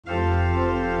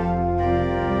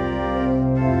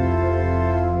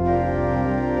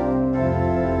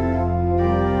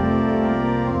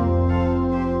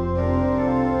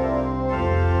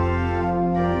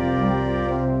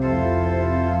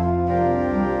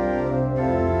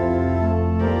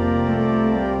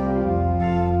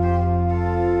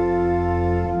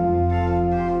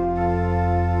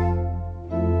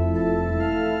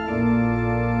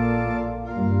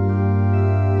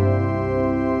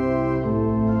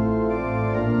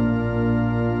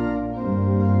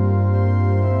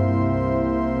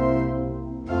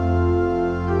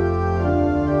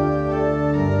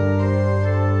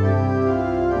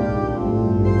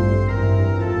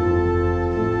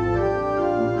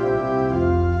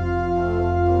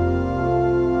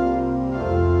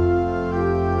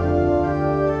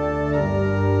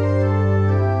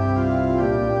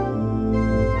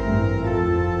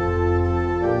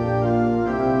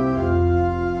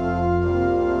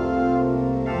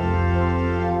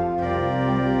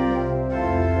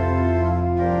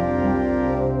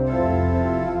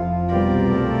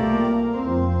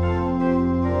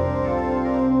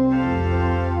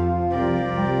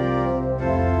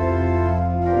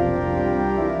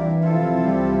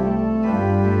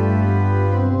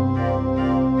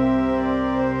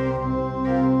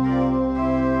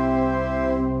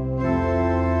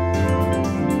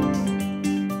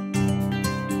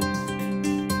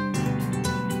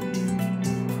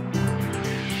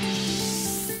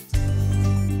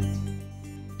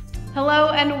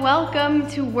and welcome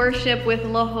to worship with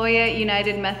La Jolla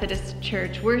United Methodist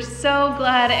Church. We're so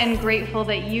glad and grateful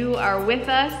that you are with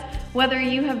us, whether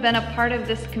you have been a part of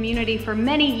this community for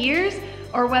many years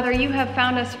or whether you have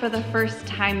found us for the first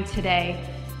time today.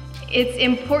 It's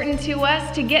important to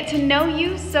us to get to know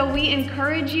you, so we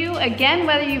encourage you, again,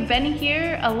 whether you've been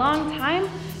here a long time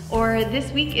or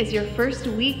this week is your first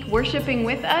week worshiping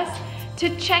with us,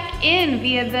 to check in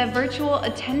via the virtual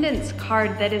attendance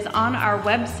card that is on our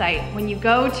website. When you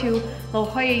go to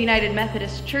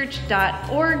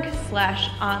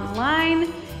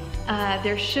lajollaunitedmethodistchurch.org/online,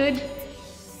 there should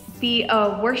be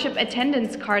a worship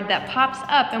attendance card that pops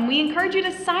up, and we encourage you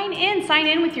to sign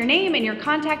in with your name and your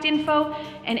contact info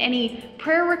and any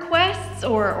prayer requests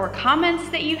or comments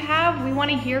that you have. We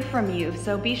want to hear from you,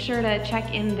 so be sure to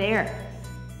check in there.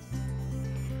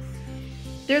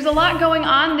 There's a lot going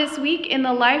on this week in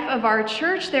the life of our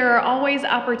church. There are always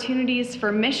opportunities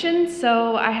for mission,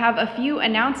 so I have a few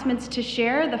announcements to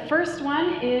share. The first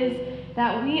one is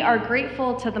that we are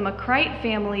grateful to the McCrite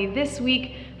family this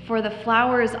week for the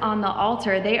flowers on the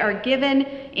altar. They are given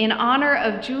in honor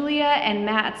of Julia and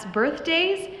Matt's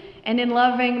birthdays and in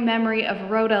loving memory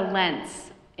of Rhoda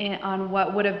Lentz on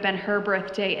what would have been her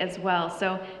birthday as well.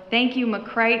 So thank you,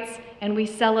 McCrites, and we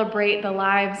celebrate the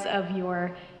lives of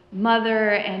your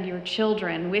mother and your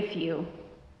children with you.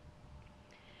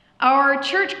 Our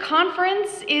church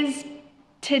conference is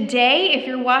today. If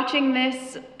you're watching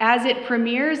this as it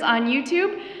premieres on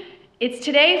YouTube, it's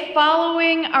today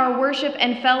following our worship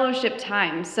and fellowship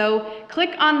time. So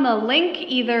click on the link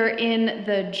either in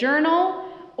the journal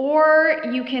or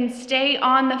you can stay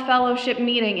on the fellowship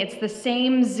meeting. It's the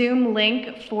same Zoom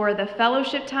link for the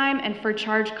fellowship time and for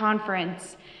Charge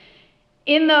Conference.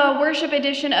 In the worship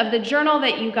edition of the journal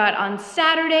that you got on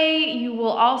Saturday, you will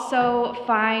also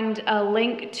find a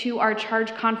link to our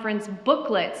Charge Conference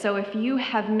booklet. So if you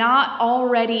have not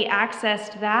already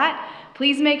accessed that,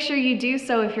 please make sure you do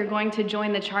so if you're going to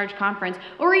join the Charge Conference.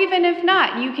 Or even if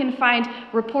not, you can find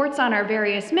reports on our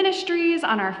various ministries,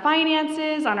 on our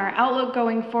finances, on our outlook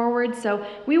going forward. So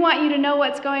we want you to know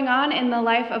what's going on in the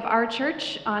life of our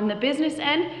church on the business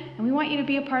end, and we want you to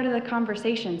be a part of the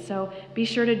conversation. So be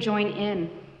sure to join in.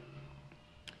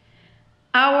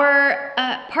 Our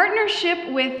partnership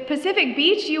with Pacific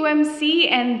Beach UMC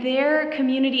and their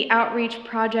community outreach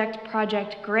project,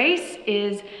 Project Grace,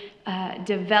 is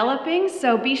developing,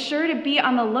 so be sure to be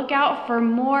on the lookout for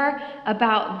more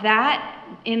about that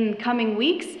in coming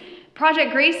weeks.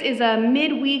 Project Grace is a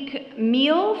midweek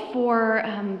meal for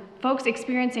folks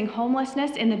experiencing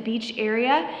homelessness in the beach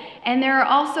area, and there are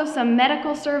also some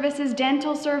medical services,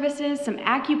 dental services, some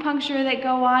acupuncture that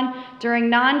go on during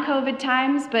non-COVID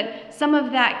times, but some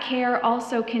of that care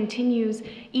also continues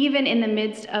even in the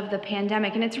midst of the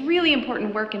pandemic, and it's really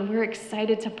important work, and we're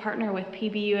excited to partner with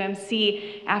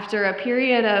PBUMC after a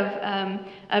period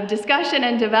of discussion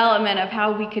and development of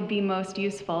how we could be most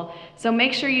useful. So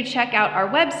make sure you check out our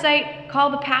website, call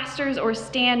the pastors or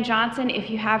Stan Johnson if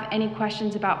you have any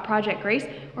questions about Project Grace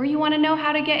or you want to know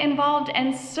how to get involved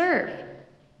and serve.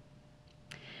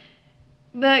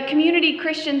 The Community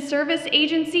Christian Service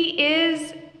Agency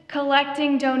is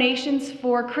collecting donations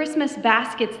for Christmas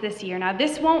baskets this year. Now,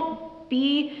 this won't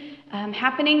be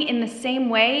happening in the same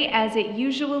way as it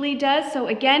usually does. So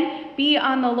again, be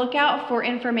on the lookout for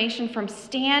information from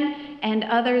Stan and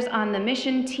others on the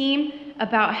mission team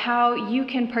about how you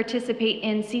can participate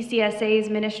in CCSA's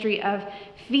ministry of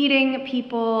feeding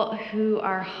people who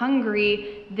are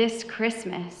hungry this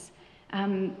Christmas.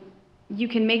 You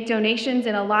can make donations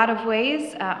in a lot of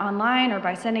ways, online or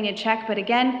by sending a check, but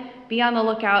again, be on the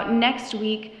lookout next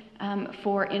week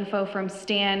for info from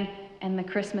Stan and the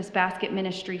Christmas Basket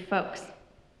Ministry folks.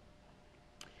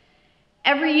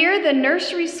 Every year, the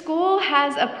nursery school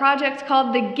has a project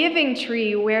called the Giving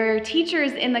Tree, where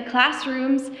teachers in the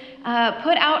classrooms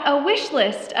put out a wish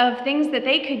list of things that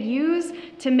they could use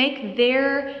to make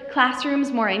their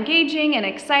classrooms more engaging and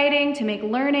exciting, to make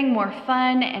learning more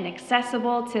fun and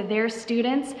accessible to their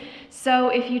students. So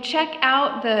if you check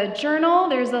out the journal,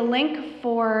 there's a link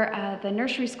for the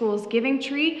nursery school's Giving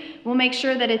Tree. We'll make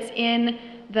sure that it's in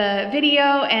the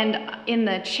video and in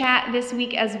the chat this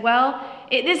week as well.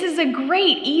 This is a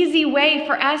great, easy way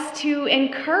for us to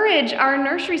encourage our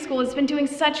nursery school. It's been doing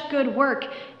such good work,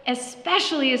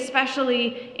 especially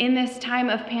in this time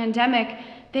of pandemic.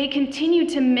 They continue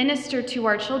to minister to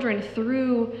our children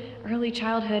through early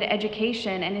childhood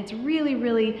education, and it's really,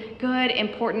 really good,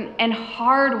 important, and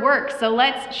hard work. So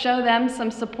let's show them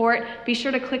some support. Be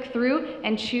sure to click through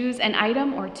and choose an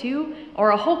item or two,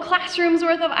 or a whole classroom's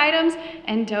worth of items,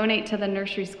 and donate to the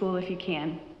nursery school if you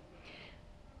can.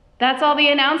 That's all the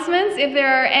announcements. If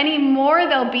there are any more,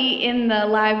 they'll be in the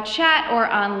live chat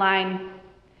or online.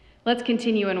 Let's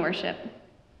continue in worship.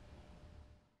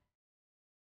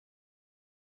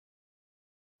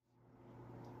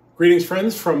 Greetings,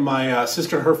 friends, from my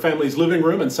sister and her family's living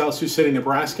room in South Sioux City,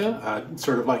 Nebraska,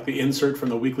 sort of like the insert from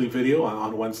the weekly video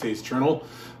on Wednesday's journal.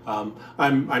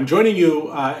 I'm joining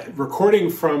you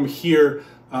recording from here,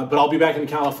 but I'll be back in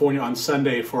California on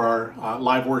Sunday for our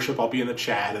live worship. I'll be in the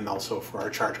chat and also for our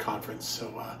Charge Conference.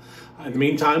 So in the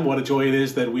meantime, what a joy it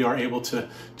is that we are able to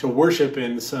worship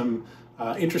in some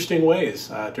interesting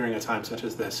ways during a time such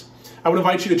as this. I would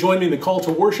invite you to join me in the call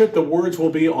to worship. The words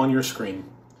will be on your screen.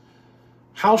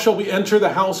 How shall we enter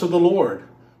the house of the Lord?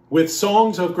 With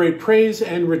songs of great praise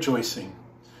and rejoicing.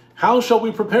 How shall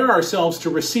we prepare ourselves to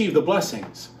receive the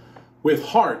blessings? With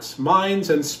hearts, minds,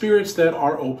 and spirits that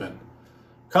are open.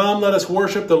 Come, let us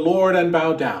worship the Lord and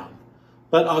bow down.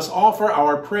 Let us offer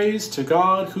our praise to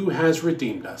God who has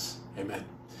redeemed us. Amen.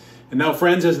 And now,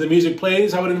 friends, as the music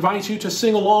plays, I would invite you to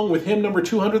sing along with hymn number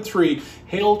 203,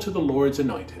 Hail to the Lord's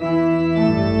Anointed.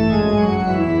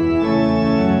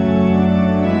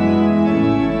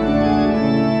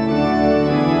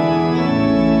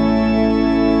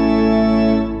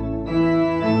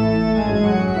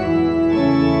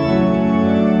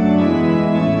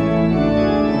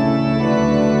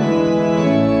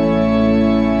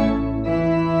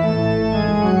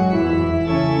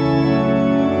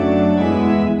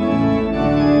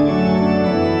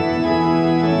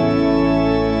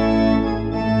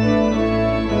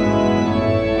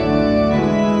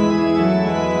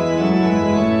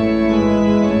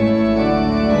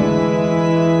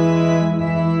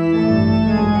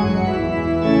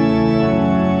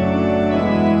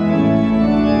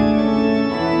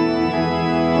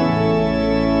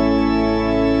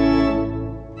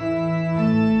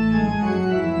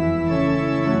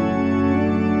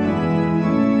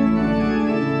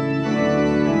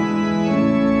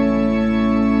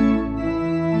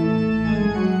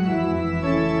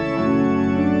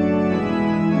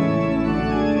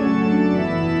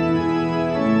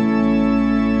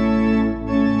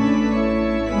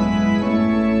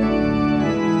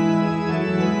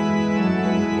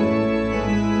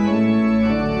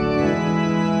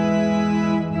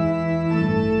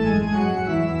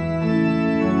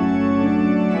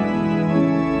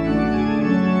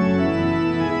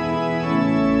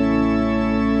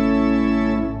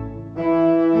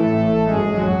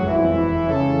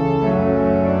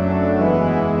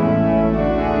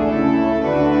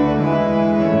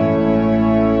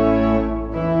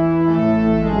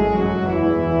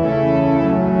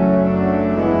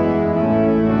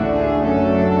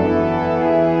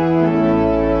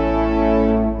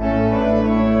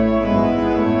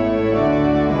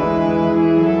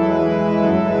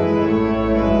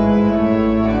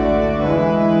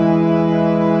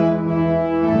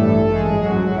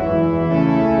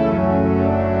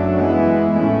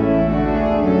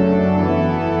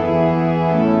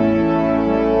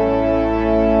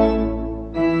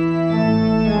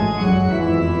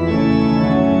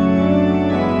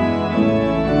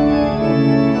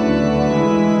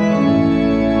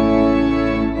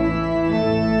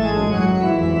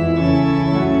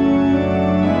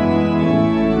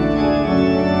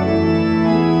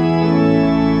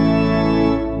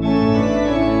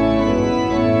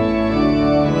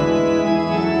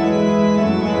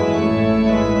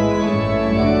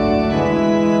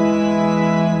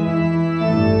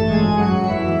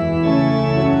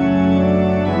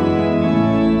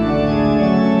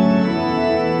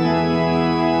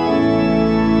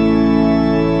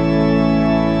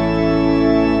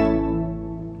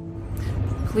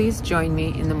 Please join me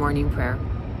in the morning prayer.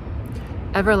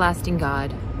 Everlasting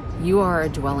God, you are our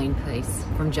dwelling place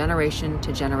from generation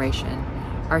to generation,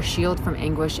 our shield from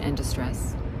anguish and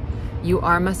distress. You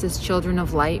arm us as children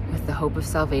of light with the hope of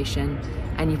salvation,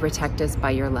 and you protect us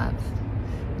by your love.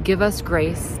 Give us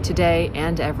grace today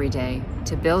and every day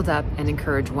to build up and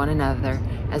encourage one another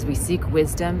as we seek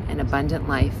wisdom and abundant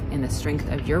life in the strength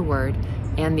of your word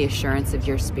and the assurance of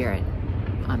your spirit.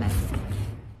 Amen.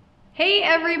 Hey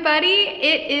everybody,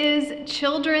 it is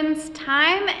children's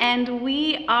time and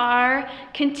we are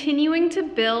continuing to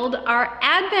build our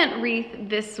Advent wreath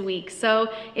this week.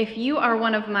 So if you are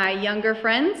one of my younger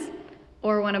friends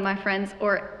or one of my friends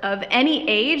or of any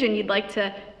age and you'd like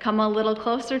to come a little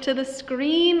closer to the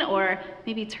screen or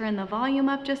maybe turn the volume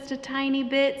up just a tiny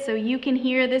bit so you can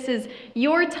hear, this is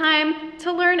your time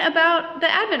to learn about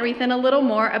the Advent wreath and a little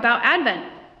more about Advent.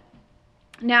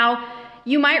 Now,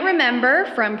 you might remember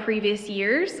from previous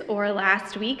years or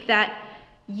last week that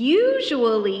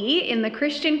usually in the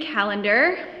Christian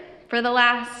calendar for the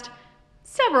last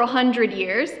several hundred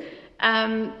years,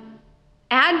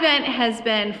 Advent has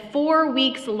been 4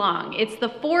 weeks long. It's the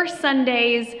 4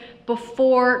 Sundays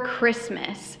before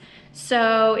Christmas.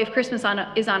 So if Christmas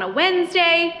is on a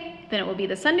Wednesday, then it will be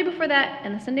the Sunday before that,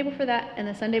 and the Sunday before that, and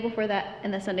the Sunday before that,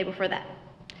 and the Sunday before that.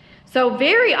 So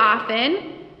very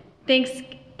often,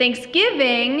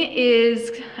 Thanksgiving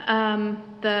is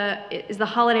the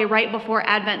holiday right before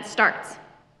Advent starts.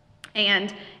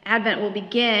 And Advent will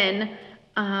begin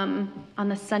on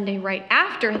the Sunday right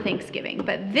after Thanksgiving.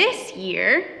 But this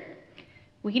year,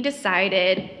 we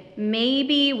decided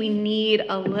maybe we need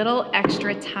a little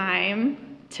extra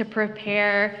time to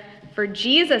prepare for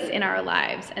Jesus in our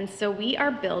lives. And so we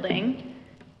are building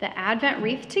the Advent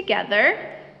wreath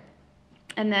together,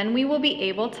 and then we will be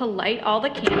able to light all the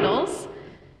candles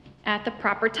at the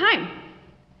proper time.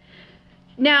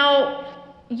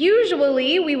 Now,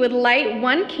 usually we would light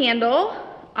 1 candle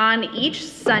on each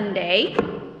Sunday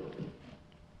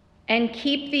and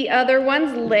keep the other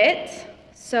ones lit.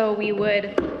 So we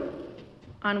would,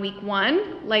 on week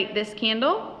 1, light this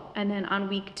candle, and then on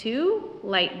week 2,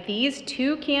 light these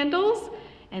 2 candles,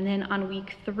 and then on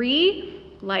week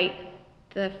 3, light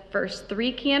the first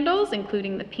 3 candles,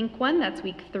 including the pink one, that's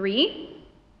week 3.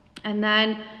 And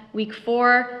then week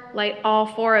 4, light all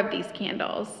 4 of these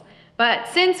candles. But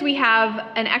since we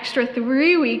have an extra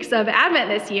 3 weeks of Advent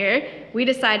this year, we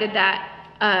decided that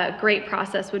a great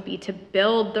process would be to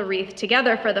build the wreath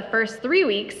together for the first 3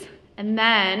 weeks, and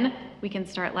then we can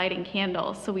start lighting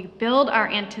candles. So we build our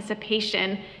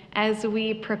anticipation as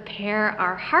we prepare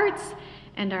our hearts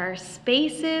and our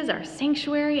spaces, our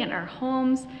sanctuary, and our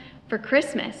homes for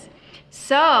Christmas.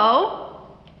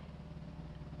 So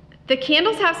the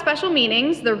candles have special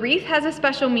meanings, the wreath has a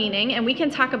special meaning, and we can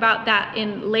talk about that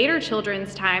in later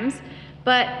children's times,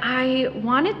 but I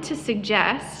wanted to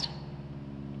suggest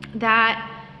that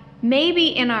maybe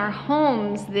in our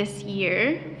homes this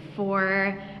year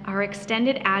for our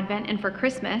extended Advent and for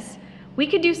Christmas, we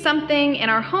could do something in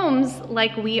our homes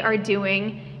like we are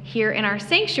doing here in our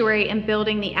sanctuary and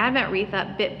building the Advent wreath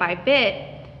up bit by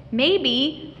bit.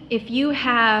 Maybe if you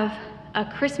have a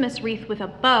Christmas wreath with a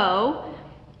bow,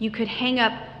 you could hang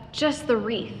up just the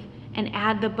wreath and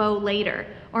add the bow later.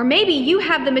 Or maybe you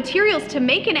have the materials to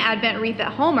make an Advent wreath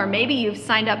at home, or maybe you've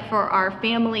signed up for our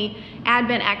family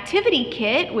Advent activity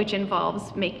kit, which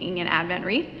involves making an Advent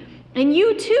wreath. And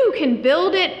you too can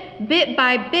build it bit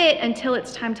by bit until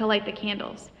it's time to light the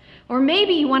candles. Or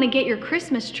maybe you want to get your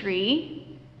Christmas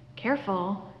tree,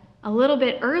 careful, a little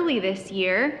bit early this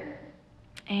year,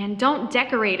 and don't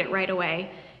decorate it right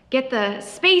away. Get the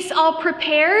space all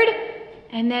prepared,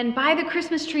 and then buy the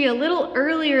Christmas tree a little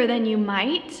earlier than you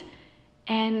might,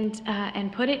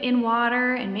 and put it in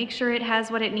water and make sure it has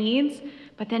what it needs,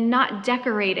 but then not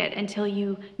decorate it until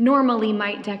you normally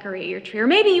might decorate your tree. Or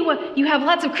maybe you have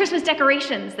lots of Christmas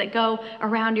decorations that go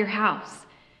around your house.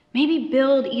 Maybe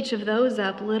build each of those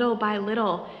up little by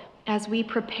little as we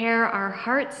prepare our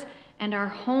hearts and our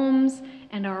homes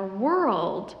and our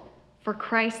world for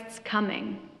Christ's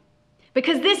coming.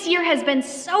 Because this year has been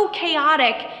so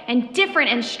chaotic and different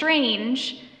and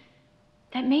strange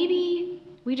that maybe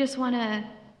we just want to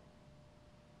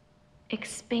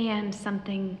expand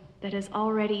something that is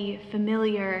already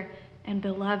familiar and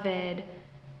beloved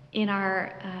in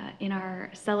our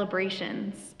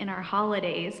celebrations, in our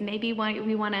holidays. Maybe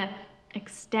we want to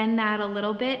extend that a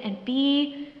little bit and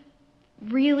be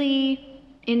really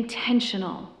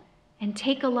intentional and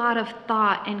take a lot of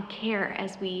thought and care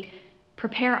as we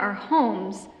prepare our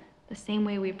homes the same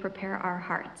way we prepare our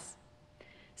hearts.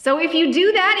 So if you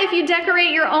do that, if you decorate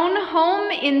your own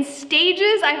home in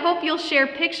stages, I hope you'll share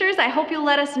pictures. I hope you'll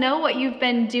let us know what you've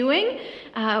been doing.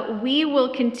 We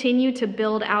will continue to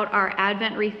build out our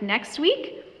Advent wreath next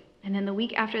week. And then the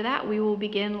week after that, we will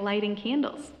begin lighting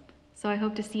candles. So I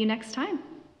hope to see you next time.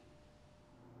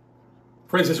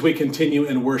 Friends, as we continue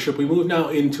in worship, we move now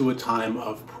into a time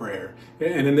of prayer.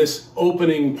 And in this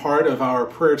opening part of our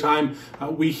prayer time,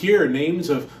 we hear names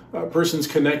of persons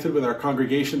connected with our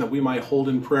congregation that we might hold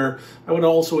in prayer. I would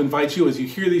also invite you, as you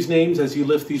hear these names, as you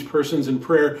lift these persons in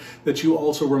prayer, that you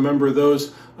also remember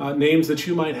those names that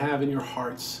you might have in your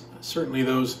hearts, certainly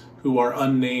those who are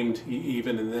unnamed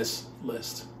even in this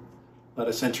list. Let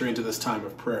us enter into this time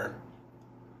of prayer.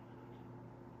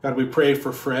 God, we pray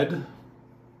for Fred.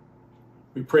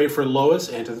 We pray for Lois,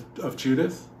 aunt of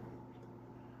Judith.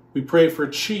 We pray for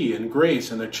Chi and Grace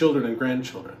and their children and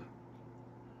grandchildren.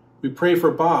 We pray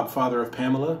for Bob, father of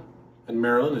Pamela, and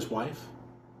Marilyn, his wife.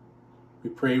 We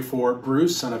pray for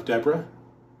Bruce, son of Deborah.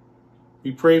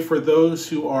 We pray for those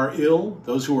who are ill,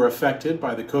 those who are affected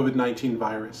by the COVID-19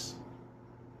 virus.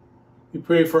 We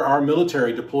pray for our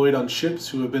military deployed on ships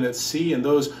who have been at sea and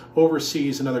those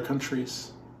overseas in other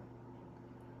countries.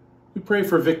 We pray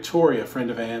for Victoria, friend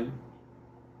of Anne.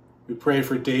 We pray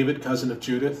for David, cousin of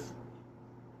Judith.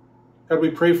 God,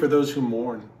 we pray for those who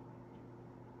mourn.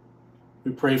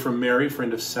 We pray for Mary,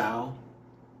 friend of Sal.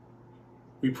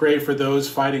 We pray for those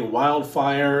fighting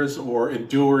wildfires or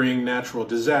enduring natural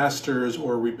disasters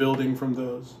or rebuilding from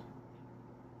those.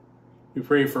 We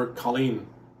pray for Colleen.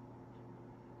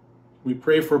 We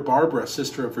pray for Barbara,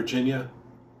 sister of Virginia.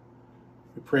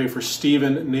 We pray for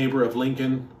Stephen, neighbor of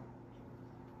Lincoln.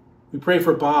 We pray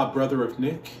for Bob, brother of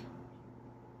Nick.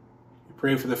 We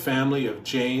pray for the family of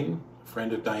Jane, a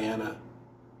friend of Diana.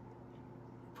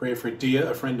 We pray for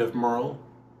Dia, a friend of Merle.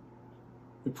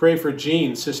 We pray for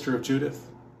Jean, sister of Judith.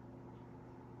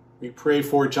 We pray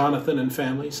for Jonathan and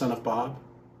family, son of Bob.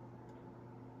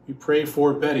 We pray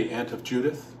for Betty, aunt of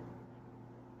Judith.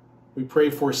 We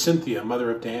pray for Cynthia, mother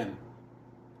of Dan.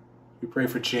 We pray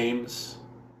for James.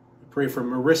 We pray for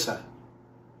Marissa.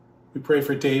 We pray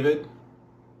for David.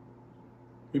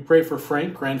 We pray for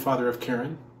Frank, grandfather of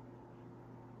Karen.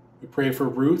 We pray for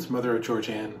Ruth, mother of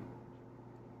Georgianne.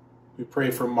 We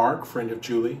pray for Mark, friend of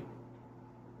Julie.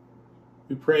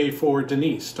 We pray for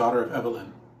Denise, daughter of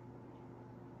Evelyn.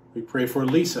 We pray for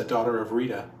Lisa, daughter of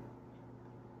Rita.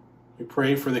 We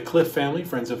pray for the Cliff family,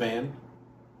 friends of Anne.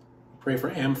 We pray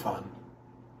for Amphon.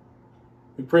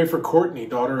 We pray for Courtney,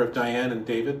 daughter of Diane and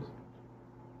David.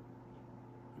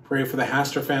 We pray for the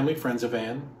Haster family, friends of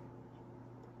Anne.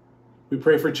 We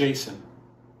pray for Jason.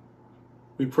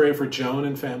 We pray for Joan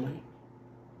and family.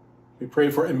 We pray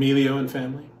for Emilio and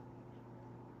family.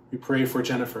 We pray for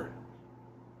Jennifer,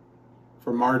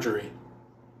 for Marjorie,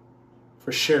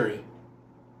 for Sherry,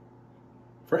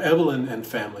 for Evelyn and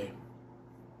family.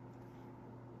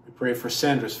 We pray for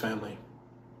Sandra's family.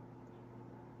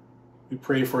 We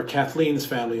pray for Kathleen's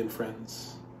family and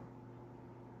friends.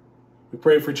 We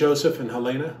pray for Joseph and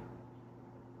Helena.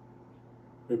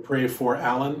 We pray for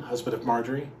Alan, husband of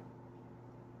Marjorie.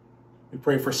 We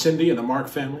pray for Cindy and the Mark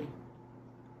family.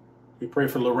 We pray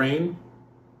for Lorraine,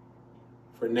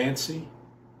 for Nancy,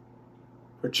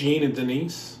 for Jean and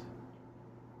Denise.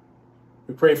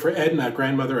 We pray for Edna,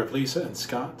 grandmother of Lisa and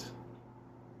Scott.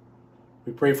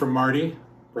 We pray for Marty,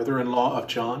 brother-in-law of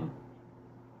John.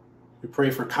 We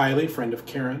pray for Kylie, friend of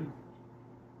Karen.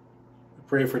 We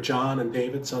pray for John and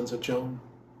David, sons of Joan.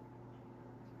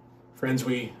 Friends,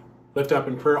 we lift up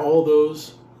in prayer all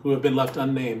those who have been left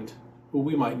unnamed, who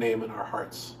we might name in our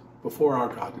hearts before our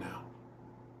God now.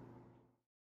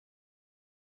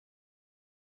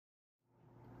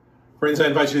 Friends, I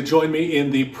invite you to join me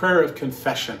in the prayer of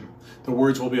confession. The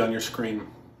words will be on your screen.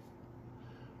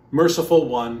 Merciful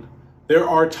One, there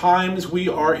are times we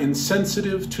are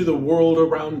insensitive to the world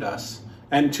around us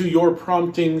and to your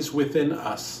promptings within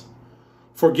us.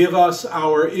 Forgive us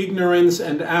our ignorance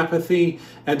and apathy,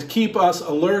 and keep us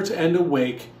alert and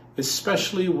awake,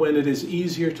 especially when it is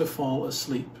easier to fall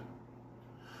asleep.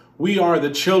 We are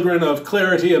the children of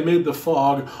clarity amid the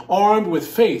fog, armed with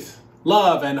faith,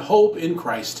 love, and hope in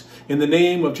Christ. In the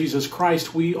name of Jesus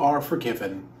Christ, we are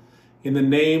forgiven. In the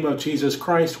name of Jesus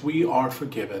Christ, we are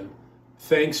forgiven.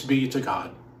 Thanks be to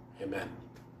God. Amen.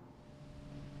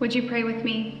 Would you pray with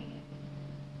me?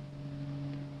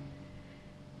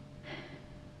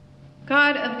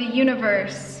 God of the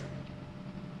universe,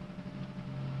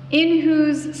 in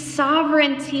whose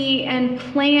sovereignty and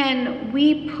plan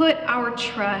we put our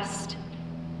trust,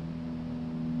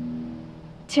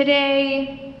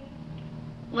 today,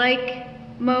 like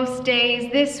most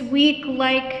days, this week,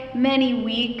 like many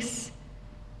weeks,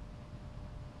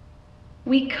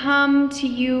 we come to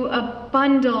you a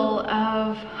bundle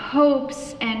of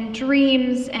hopes and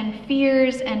dreams and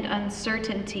fears and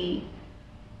uncertainty.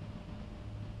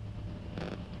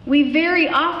 We very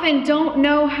often don't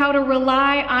know how to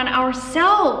rely on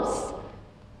ourselves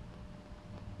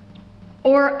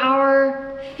or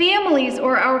our families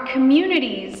or our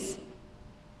communities.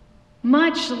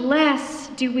 Much less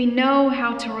do we know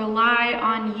how to rely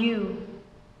on you.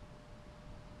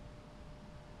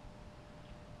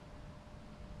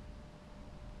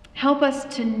 Help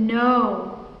us to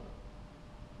know.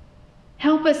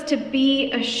 Help us to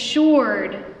be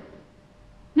assured,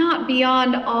 not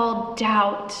beyond all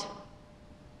doubt,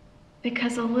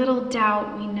 because a little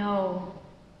doubt, we know,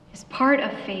 is part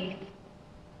of faith.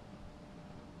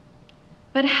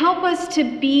 But help us to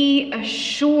be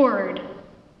assured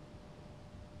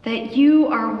that you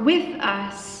are with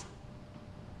us,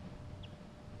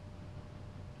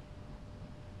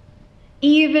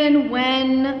 even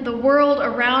when the world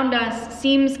around us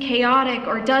seems chaotic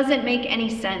or doesn't make any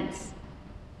sense.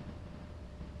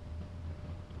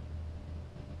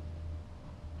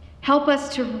 Help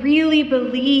us to really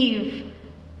believe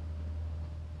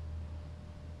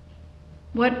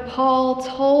what Paul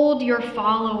told your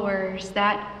followers,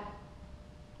 that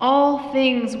all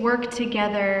things work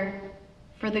together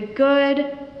for the good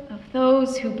of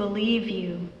those who believe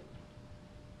you.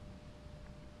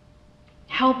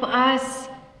 Help us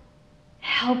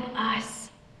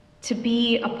to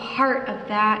be a part of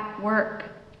that work.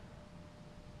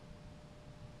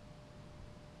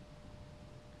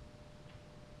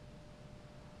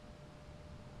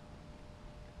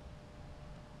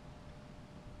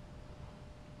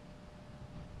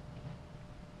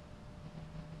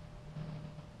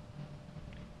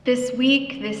 This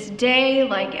week, this day,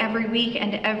 like every week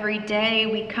and every day,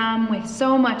 we come with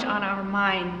so much on our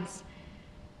minds.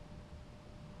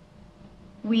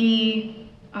 We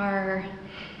are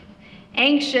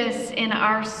anxious in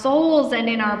our souls and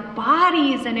in our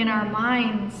bodies and in our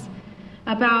minds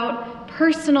about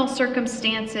personal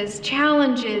circumstances,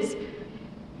 challenges,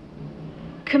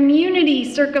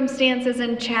 community circumstances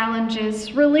and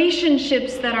challenges,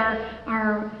 relationships that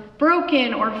are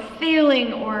broken or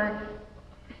failing or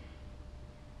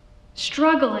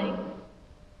struggling.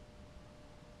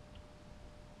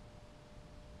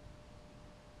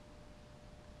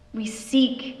 We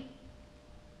seek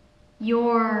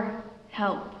your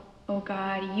help, O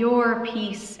God, your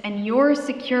peace and your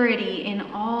security in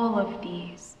all of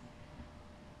these.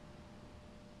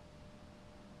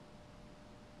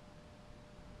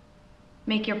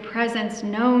 Make your presence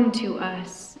known to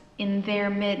us in their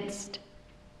midst,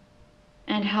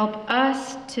 and help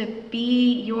us to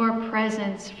be your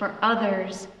presence for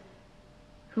others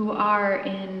who are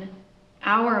in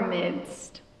our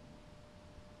midst.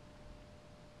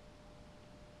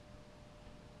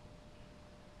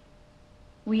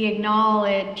 We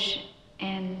acknowledge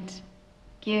and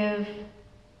give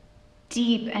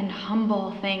deep and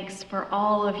humble thanks for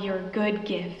all of your good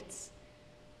gifts.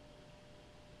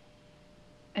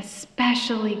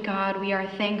 Especially, God, we are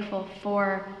thankful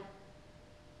for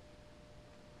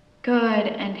good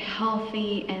and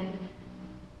healthy and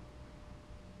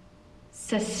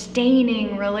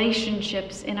sustaining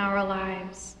relationships in our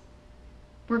lives.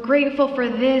 We're grateful for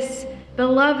this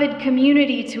beloved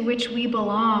community to which we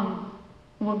belong.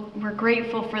 We're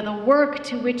grateful for the work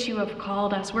to which you have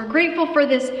called us. We're grateful for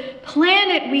this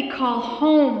planet we call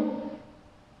home.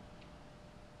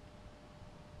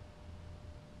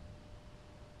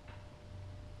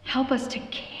 Help us to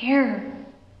care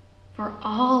for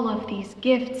all of these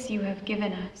gifts you have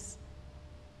given us.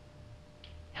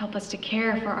 Help us to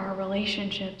care for our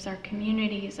relationships, our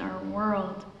communities, our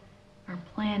world, our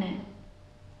planet.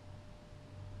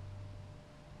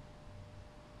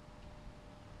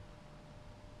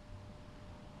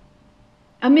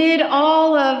 Amid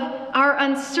all of our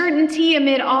uncertainty,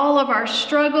 amid all of our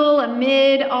struggle,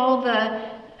 amid all the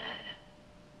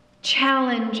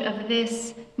challenge of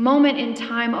this moment in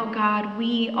time, oh God,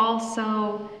 we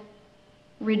also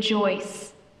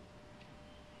rejoice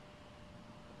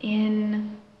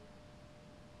in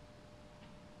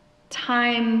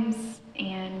times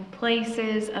and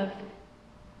places of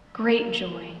great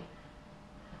joy.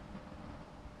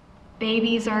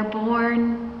 Babies are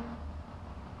born,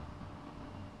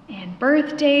 and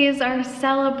birthdays are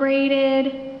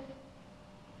celebrated,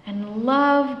 and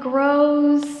love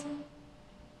grows.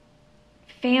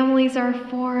 Families are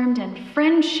formed, and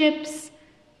friendships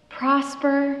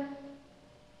prosper.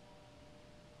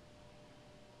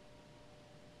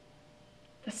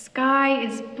 The sky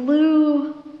is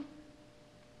blue,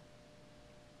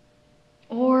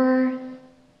 or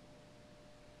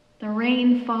the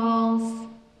rain falls.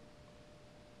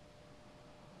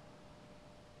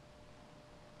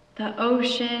 The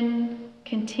ocean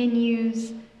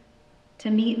continues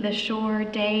to meet the shore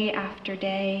day after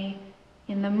day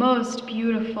in the most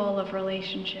beautiful of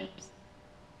relationships.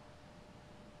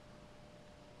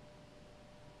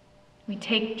 We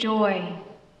take joy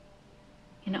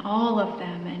in all of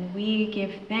them, and we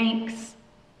give thanks.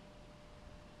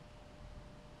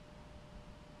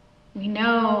 We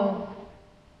know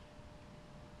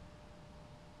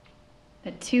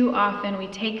that too often we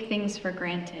take things for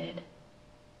granted,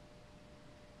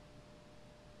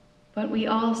 but we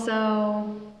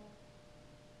also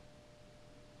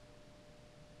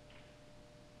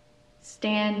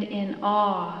stand in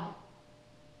awe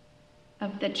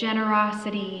of the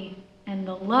generosity and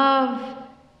the love,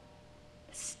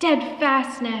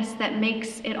 steadfastness that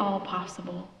makes it all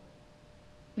possible.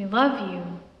 We love you,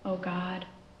 O God,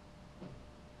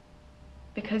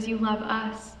 because you love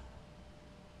us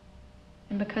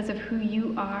and because of who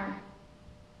you are.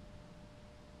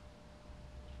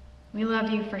 We love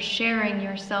you for sharing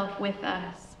yourself with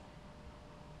us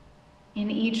in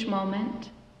each moment.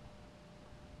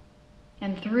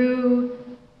 And through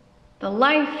the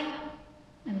life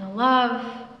and the love,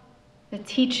 the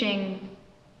teaching,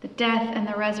 the death and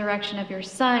the resurrection of your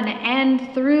Son,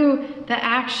 and through the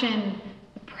action,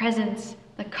 the presence,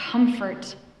 the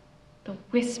comfort, the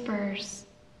whispers,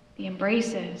 the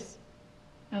embraces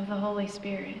of the Holy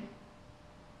Spirit.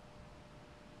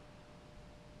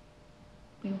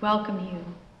 We welcome you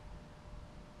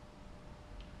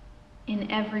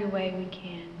in every way we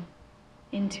can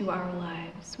into our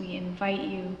lives. We invite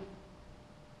you.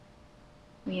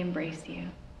 We embrace you.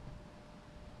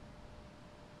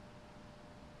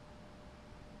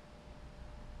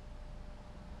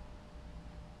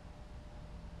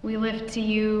 We lift to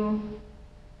you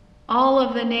all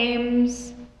of the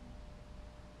names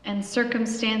and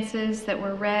circumstances that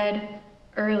were read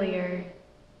earlier.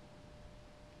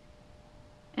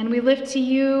 And we lift to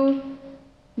you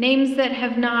names that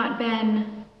have not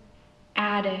been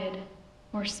added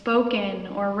or spoken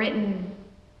or written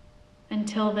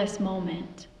until this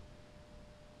moment.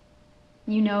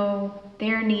 You know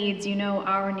their needs, you know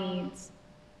our needs.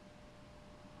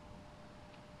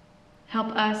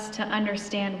 Help us to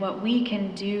understand what we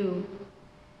can do,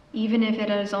 even if it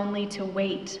is only to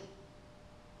wait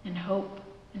and hope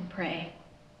and pray.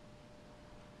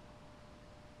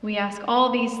 We ask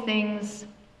all these things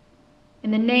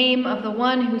in the name of the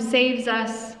one who saves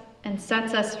us and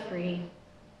sets us free,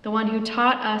 the one who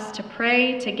taught us to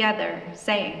pray together,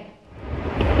 saying,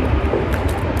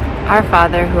 Our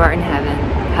Father, who art in heaven,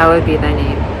 hallowed be thy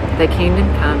name. Thy kingdom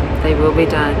come, thy will be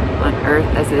done, on earth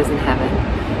as it is in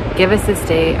heaven. Give us this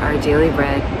day our daily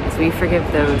bread, as we forgive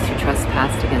those who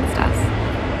trespass against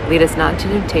us. Lead us not into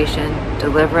temptation,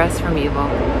 deliver us from evil.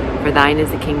 For thine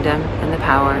is the kingdom, and the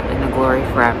power, and the glory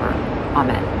forever.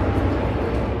 Amen.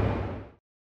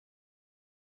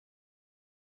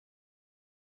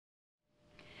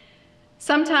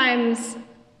 Sometimes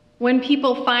when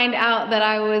people find out that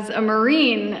I was a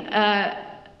Marine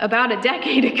about a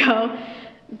decade ago,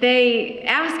 they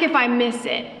ask if I miss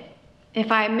it,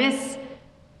 if I miss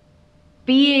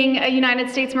being a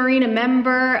United States Marine, a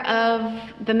member of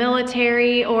the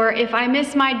military, or if I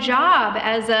miss my job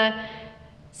as a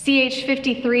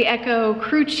CH-53 Echo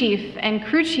crew chief and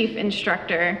crew chief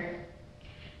instructor.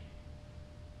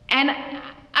 And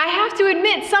I have to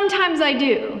admit, sometimes I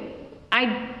do.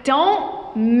 I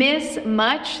don't miss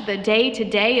much the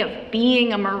day-to-day of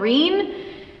being a Marine,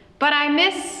 but I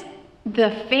miss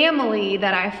the family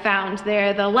that I found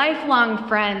there, the lifelong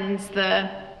friends,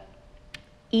 the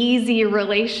easy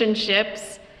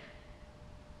relationships,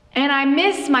 and I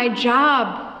miss my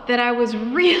job that I was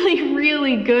really,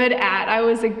 really good at. I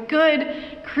was a good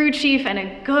crew chief and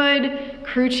a good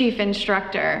crew chief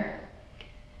instructor.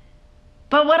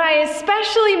 But what I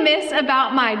especially miss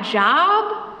about my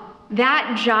job,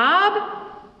 that job,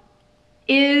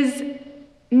 is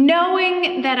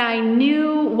knowing that I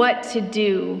knew what to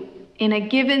do in a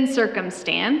given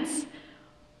circumstance.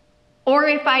 Or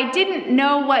if I didn't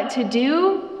know what to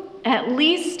do, at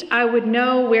least I would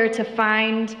know where to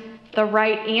find the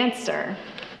right answer.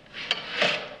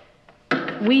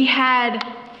 We had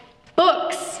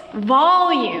books,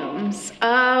 volumes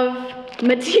of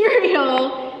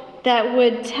material that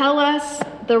would tell us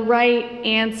the right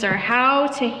answer, how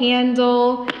to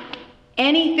handle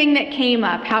anything that came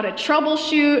up, how to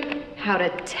troubleshoot, how to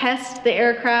test the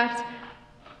aircraft,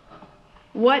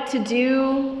 what to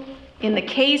do in the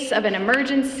case of an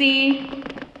emergency.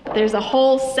 There's a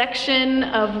whole section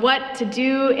of what to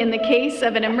do in the case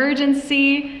of an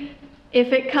emergency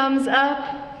if it comes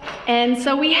up. And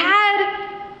so we had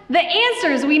the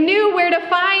answers. We knew where to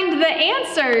find the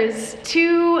answers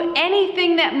to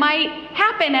anything that might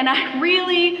happen. And I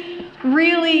really,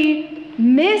 really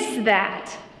miss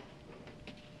that.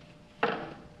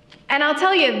 And I'll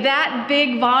tell you, that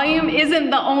big volume isn't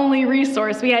the only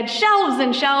resource. We had shelves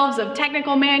and shelves of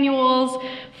technical manuals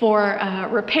for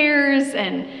repairs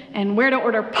and where to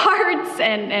order parts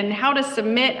and how to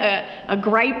submit a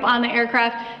gripe on the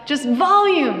aircraft. Just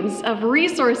volumes of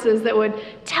resources that would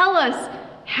tell us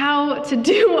how to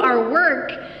do our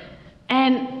work.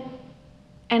 And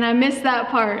I miss that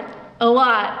part a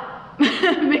lot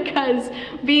because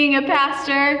being a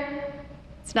pastor,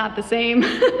 it's not the same.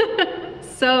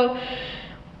 So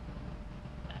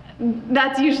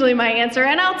that's usually my answer.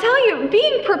 And I'll tell you,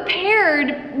 being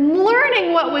prepared,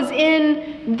 learning what was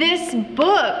in this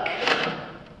book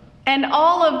and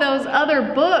all of those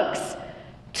other books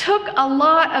took a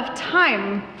lot of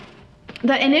time.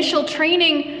 The initial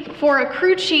training for a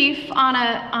crew chief on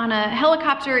a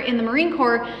helicopter in the Marine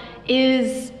Corps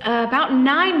is about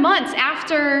 9 months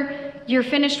after you're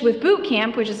finished with boot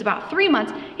camp, which is about 3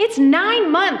 months, it's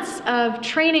 9 months of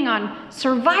training on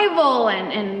survival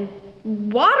and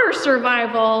water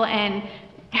survival and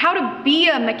how to be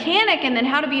a mechanic and then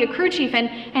how to be a crew chief.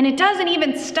 And it doesn't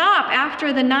even stop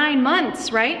after the 9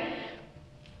 months, right?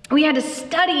 We had to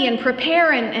study and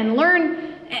prepare and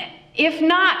learn, if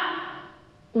not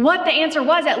what the answer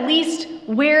was, at least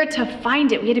where to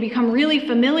find it. We had to become really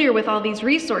familiar with all these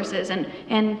resources, and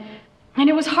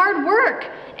it was hard work.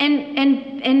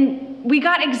 And we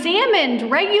got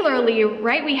examined regularly,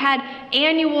 right? We had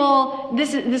annual,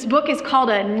 this book is called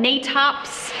a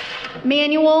NATOPS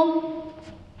manual.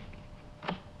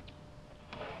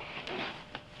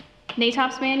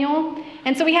 NATOPS manual.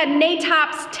 And so we had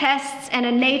NATOPS tests and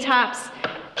a NATOPS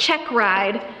check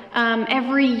ride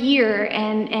every year,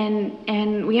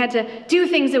 and we had to do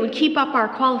things that would keep up our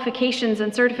qualifications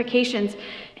and certifications.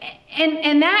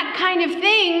 And that kind of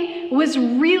thing was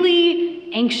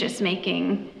really anxious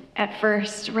making at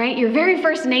first, right? Your very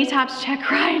first NATOPS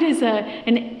check ride is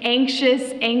an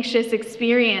anxious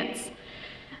experience.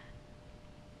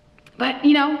 But,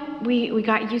 you know, we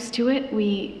got used to it.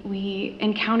 We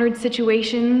encountered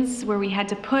situations where we had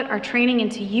to put our training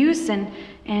into use,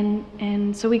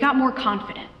 and so we got more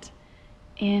confident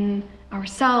in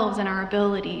ourselves and our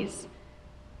abilities.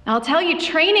 Now, I'll tell you,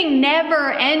 training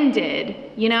never ended,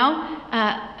 you know?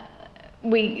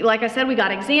 Like I said, we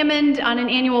got examined on an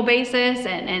annual basis,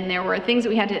 and there were things that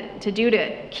we had to do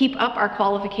to keep up our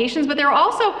qualifications, but there were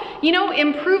also, you know,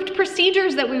 improved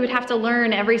procedures that we would have to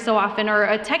learn every so often, or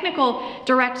a technical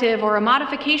directive or a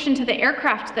modification to the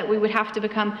aircraft that we would have to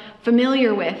become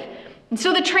familiar with. And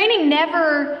so the training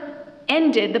never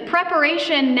ended, the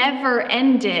preparation never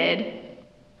ended,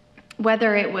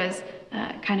 whether it was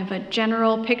kind of a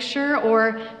general picture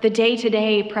or the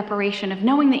day-to-day preparation of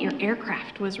knowing that your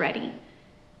aircraft was ready.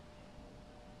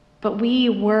 But we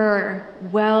were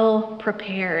well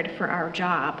prepared for our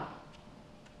job.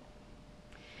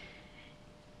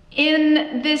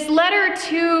 In this letter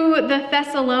to the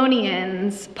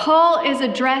Thessalonians, Paul is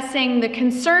addressing the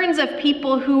concerns of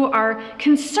people who are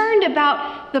concerned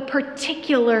about the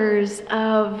particulars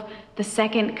of the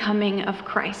second coming of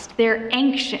Christ. They're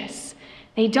anxious.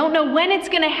 They don't know when it's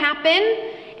going to happen,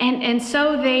 and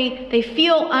so they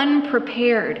feel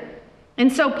unprepared.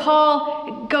 And so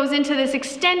Paul goes into this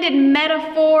extended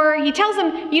metaphor. He tells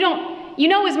them, you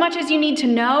know as much as you need to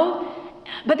know,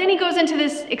 but then he goes into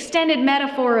this extended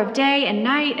metaphor of day and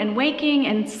night and waking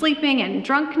and sleeping and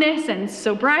drunkenness and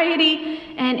sobriety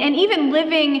and even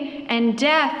living and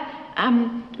death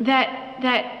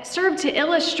that serve to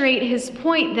illustrate his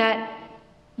point that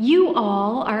you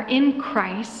all are in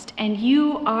Christ and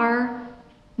you are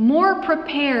more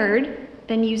prepared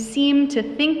than you seem to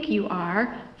think you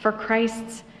are for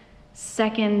Christ's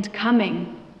second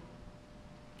coming.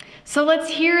 So let's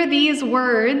hear these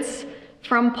words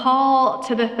from Paul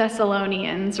to the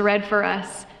Thessalonians read for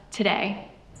us today.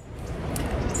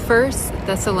 1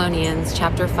 Thessalonians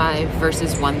chapter 5,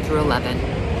 verses 1 through 11.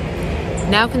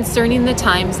 Now concerning the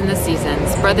times and the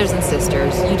seasons, brothers and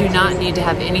sisters, you do not need to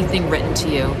have anything written to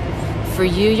you, for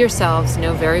you yourselves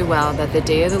know very well that the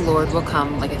day of the Lord will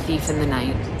come like a thief in the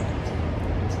night.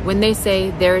 When they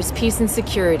say, there is peace and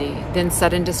security, then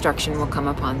sudden destruction will come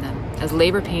upon them, as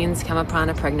labor pains come upon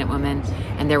a pregnant woman,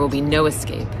 and there will be no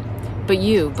escape. But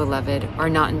you, beloved, are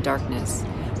not in darkness,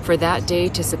 for that day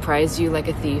to surprise you like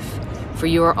a thief, for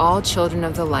you are all children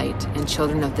of the light and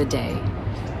children of the day.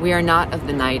 We are not of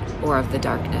the night or of the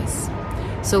darkness.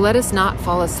 So let us not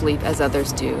fall asleep as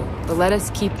others do, but let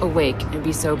us keep awake and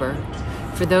be sober.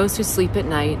 For those who sleep at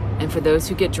night, and for those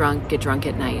who get drunk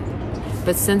at night.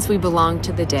 But since we belong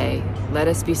to the day, let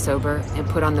us be sober and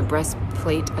put on the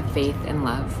breastplate of faith and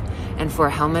love, and for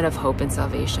a helmet of hope and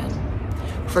salvation.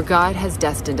 For God has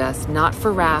destined us not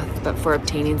for wrath, but for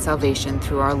obtaining salvation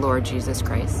through our Lord Jesus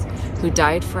Christ, who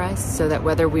died for us so that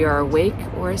whether we are awake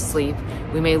or asleep,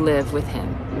 we may live with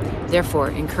him. Therefore,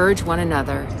 encourage one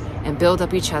another and build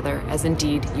up each other as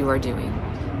indeed you are doing.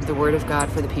 The word of God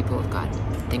for the people of God.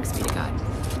 Thanks be to God.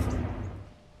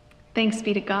 Thanks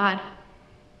be to God.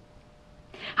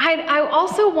 I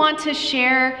also want to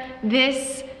share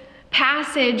this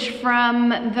passage from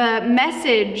the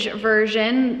Message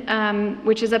version,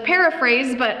 which is a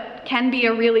paraphrase, but can be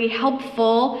a really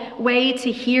helpful way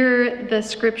to hear the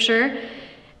scripture.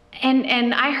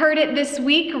 And I heard it this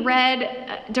week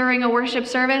read during a worship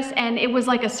service, and it was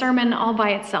like a sermon all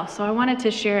by itself. So I wanted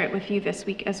to share it with you this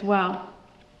week as well.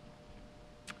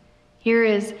 Here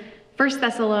is 1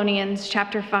 Thessalonians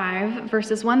chapter 5,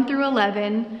 verses 1 through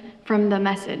 11 from the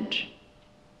Message.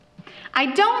 I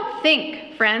don't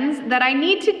think, friends, that I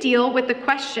need to deal with the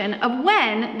question of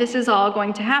when this is all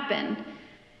going to happen.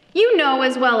 You know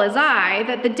as well as I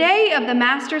that the day of the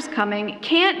Master's coming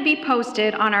can't be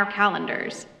posted on our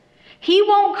calendars. He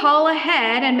won't call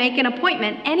ahead and make an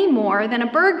appointment any more than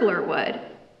a burglar would.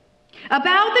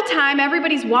 About the time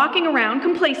everybody's walking around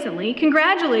complacently,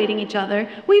 congratulating each other,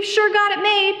 we've sure got it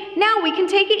made, now we can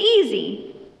take it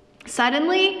easy.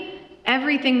 Suddenly,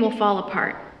 everything will fall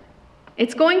apart.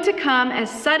 It's going to come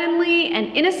as suddenly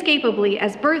and inescapably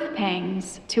as birth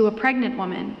pangs to a pregnant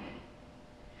woman.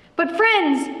 But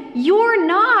friends, you're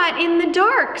not in the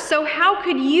dark, so how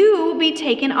could you be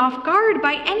taken off guard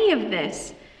by any of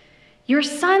this? You're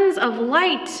sons of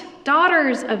light,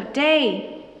 daughters of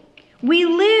day. We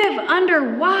live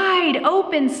under wide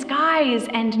open skies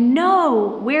and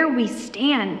know where we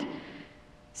stand.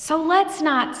 So let's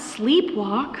not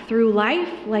sleepwalk through life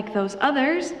like those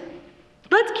others.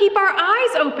 Let's keep our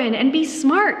eyes open and be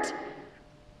smart.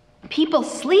 People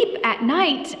sleep at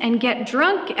night and get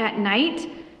drunk at night,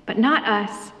 but not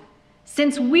us.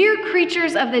 Since we're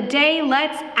creatures of the day,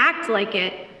 let's act like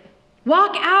it.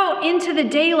 Walk out into the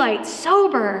daylight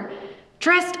sober,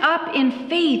 dressed up in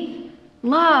faith,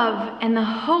 love, and the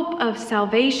hope of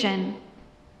salvation.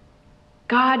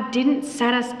 God didn't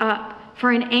set us up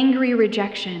for an angry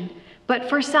rejection, but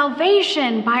for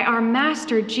salvation by our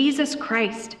Master Jesus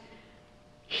Christ.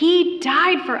 He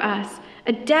died for us,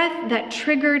 a death that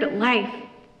triggered life.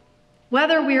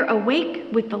 Whether we're awake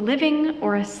with the living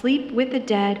or asleep with the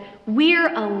dead,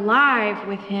 we're alive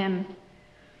with him.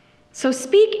 So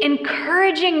speak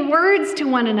encouraging words to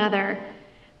one another.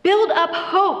 Build up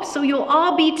hope so you'll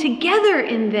all be together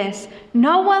in this.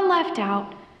 No one left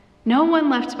out, no one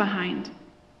left behind.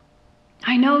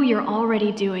 I know you're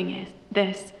already doing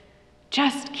this.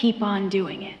 Just keep on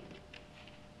doing it.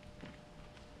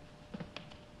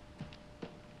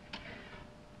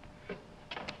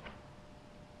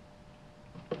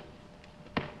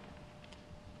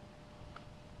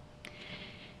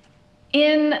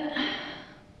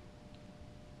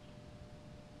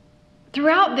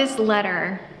 Throughout this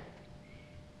letter,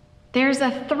 there's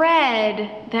a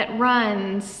thread that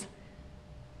runs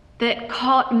that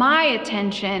caught my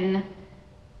attention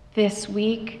this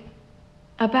week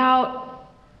about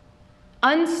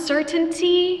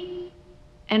uncertainty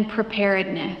and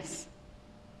preparedness.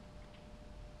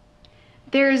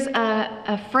 There's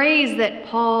a phrase that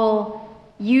Paul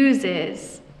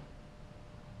uses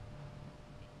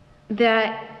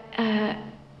that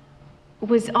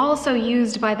was also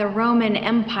used by the Roman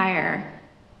Empire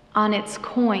on its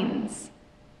coins.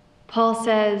 Paul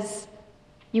says,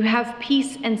 "You have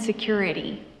peace and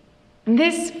security." And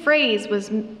this phrase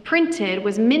was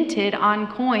minted on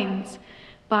coins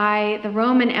by the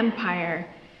Roman Empire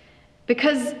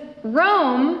because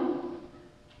Rome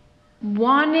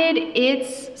wanted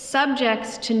its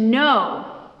subjects to know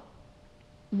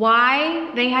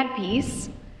why they had peace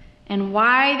and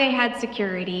why they had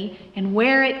security and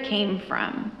where it came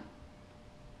from.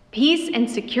 Peace and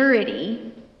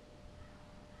security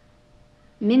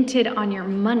minted on your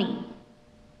money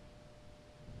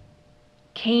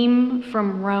came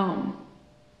from Rome.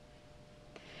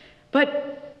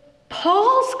 But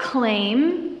Paul's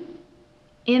claim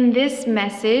in this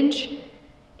message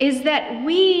is that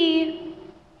we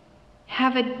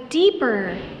have a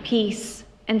deeper peace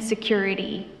and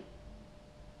security.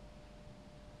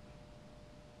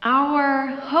 Our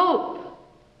hope,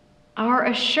 our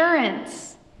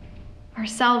assurance, our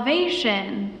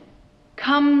salvation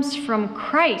comes from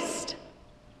Christ.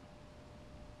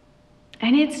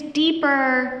 And it's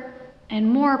deeper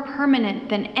and more permanent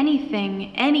than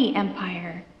anything any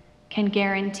empire can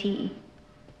guarantee.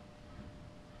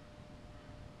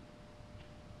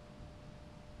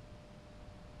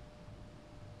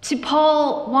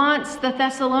 Paul wants the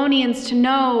Thessalonians to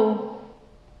know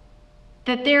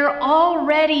that they're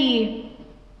already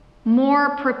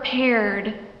more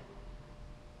prepared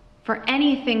for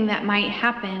anything that might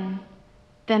happen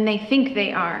than they think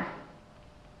they are.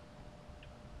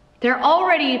 They're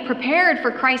already prepared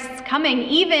for Christ's coming,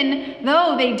 even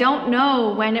though they don't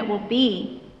know when it will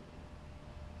be.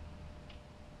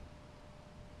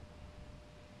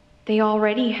 They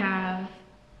already have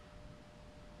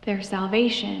their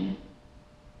salvation.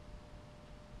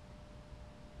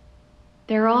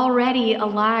 They're already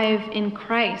alive in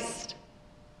Christ,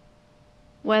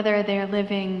 whether they're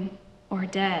living or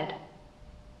dead.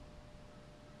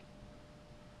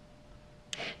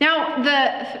 Now,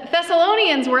 the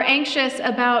Thessalonians were anxious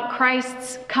about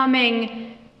Christ's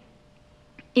coming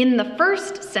in the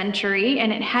first century,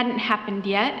 and it hadn't happened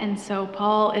yet, and so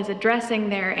Paul is addressing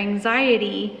their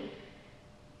anxiety.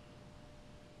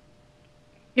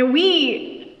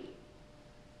 We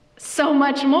so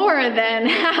much more than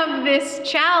have this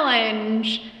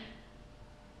challenge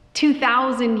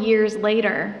 2,000 years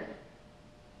later.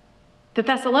 The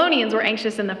Thessalonians were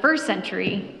anxious in the first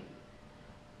century.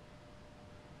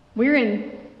 We're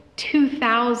in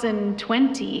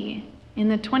 2020, in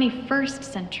the 21st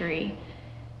century.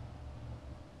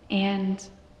 And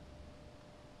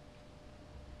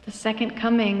the second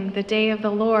coming, the day of the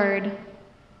Lord,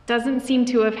 doesn't seem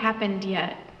to have happened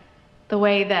yet, the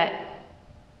way that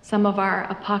some of our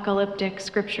apocalyptic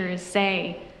scriptures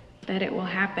say that it will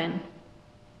happen.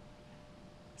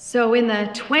 So in the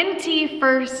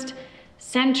 21st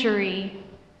century,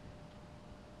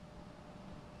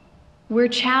 we're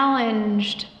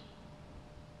challenged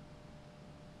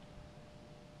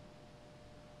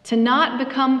to not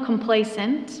become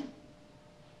complacent,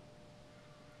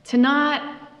 to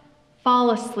not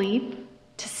fall asleep,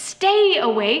 to stay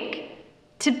awake,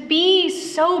 to be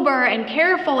sober and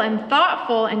careful and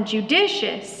thoughtful and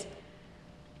judicious.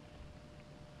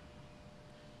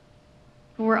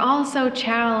 We're also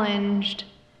challenged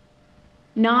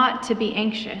not to be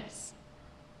anxious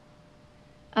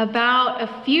about a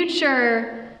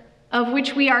future of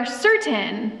which we are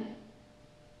certain,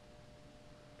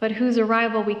 but whose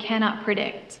arrival we cannot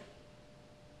predict.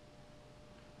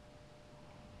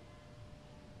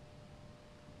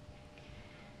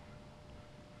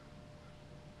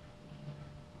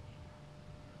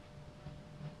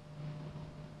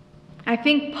 I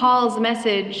think Paul's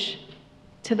message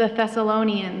to the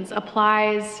Thessalonians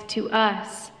applies to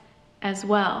us as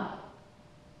well.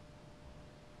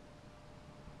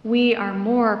 We are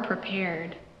more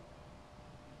prepared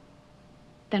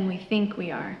than we think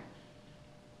we are.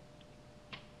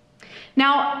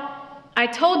 Now, I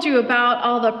told you about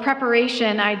all the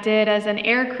preparation I did as an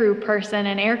aircrew person,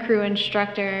 an aircrew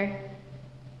instructor,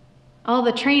 all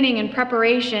the training and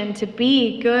preparation to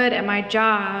be good at my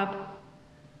job.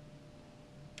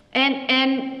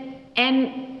 And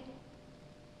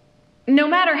no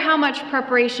matter how much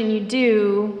preparation you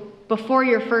do before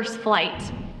your first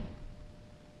flight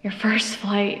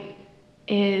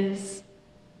is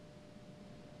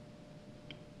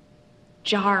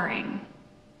jarring,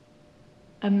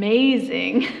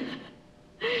 amazing,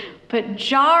 but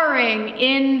jarring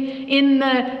in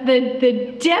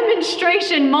the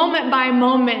demonstration moment by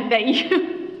moment that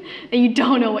you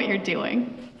don't know what you're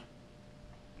doing.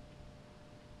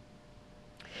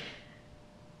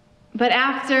 But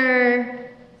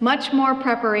after much more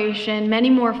preparation, many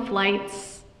more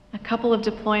flights, a couple of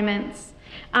deployments,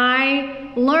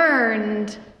 I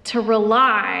learned to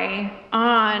rely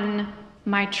on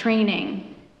my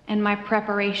training and my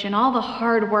preparation, all the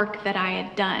hard work that I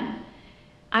had done.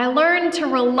 I learned to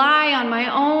rely on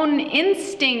my own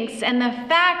instincts and the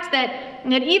fact that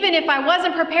even if I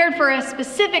wasn't prepared for a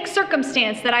specific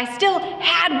circumstance, that I still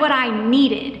had what I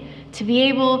needed to be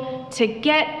able to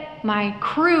get my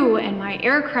crew and my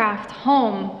aircraft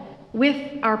home with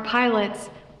our pilots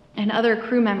and other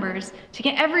crew members, to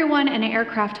get everyone in an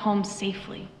aircraft home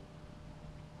safely.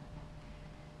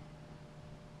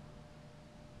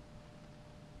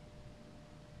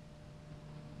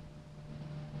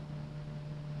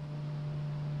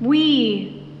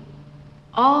 We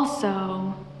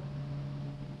also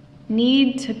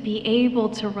need to be able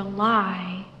to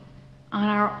rely on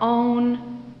our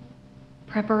own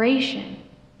preparation.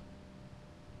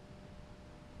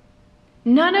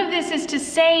 None of this is to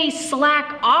say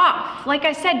slack off. Like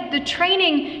I said, the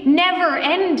training never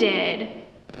ended.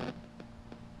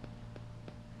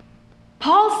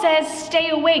 Paul says stay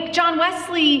awake. John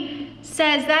Wesley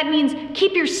says that means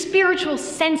keep your spiritual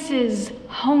senses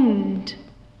honed.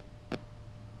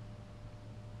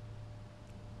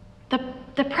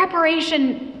 The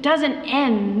preparation doesn't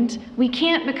end. We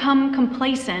can't become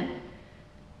complacent.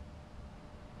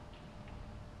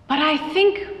 But I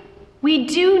think we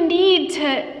do need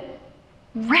to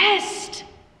rest,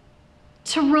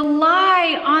 to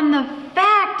rely on the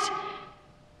fact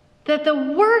that the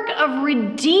work of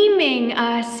redeeming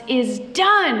us is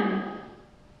done.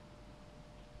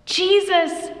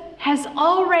 Jesus has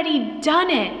already done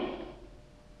it.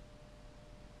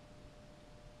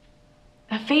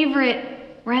 A favorite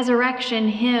resurrection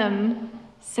hymn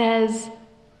says,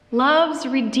 "Love's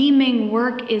redeeming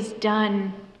work is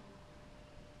done.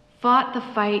 Fought the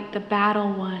fight, the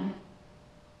battle won."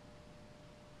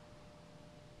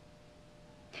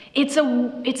 It's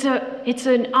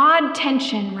an odd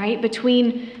tension, right,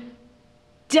 between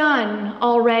done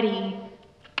already,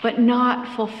 but not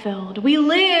fulfilled. We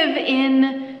live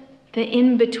in the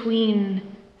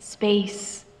in-between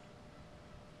space,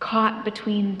 caught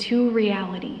between two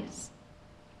realities.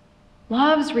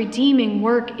 Love's redeeming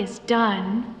work is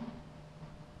done.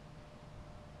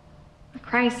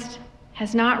 Christ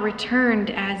has not returned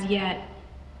as yet.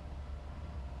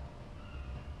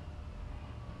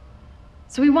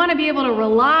 So we want to be able to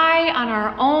rely on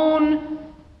our own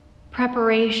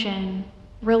preparation,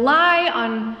 rely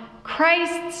on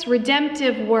Christ's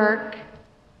redemptive work,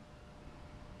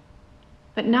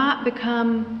 but not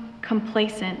become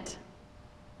complacent.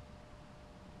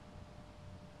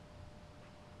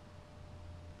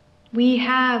 We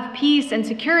have peace and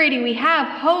security. We have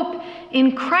hope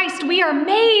in Christ. We are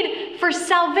made for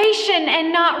salvation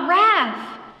and not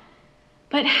wrath.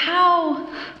 But how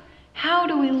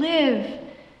do we live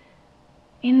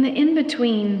in the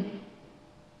in-between?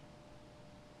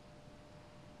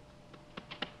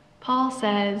 Paul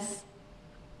says,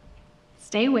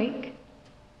 stay awake,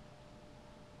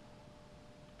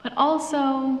 but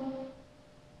also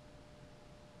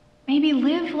maybe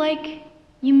live like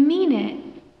you mean it.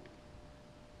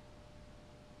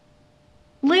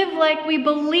 Live like we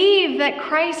believe that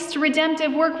Christ's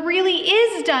redemptive work really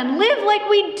is done. Live like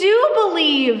we do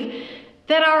believe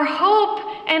that our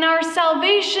hope and our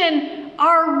salvation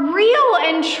are real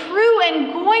and true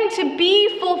and going to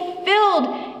be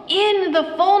fulfilled in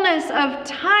the fullness of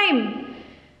time.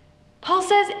 Paul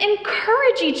says,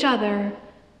 encourage each other.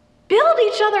 Build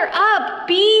each other up.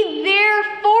 Be there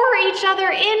for each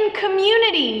other in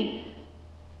community.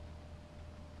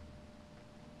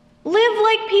 Live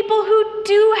like people who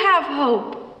do have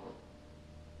hope.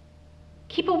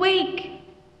 Keep awake.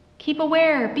 Keep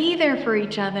aware. Be there for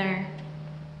each other.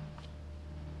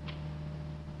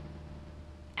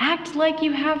 Act like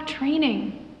you have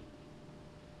training.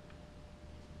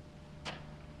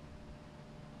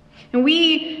 And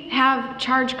we have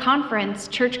church conference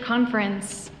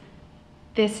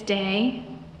this day.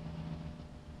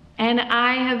 And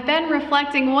I have been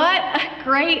reflecting, what a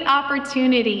great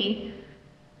opportunity.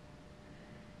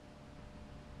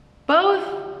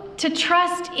 Both to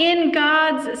trust in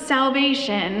God's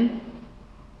salvation,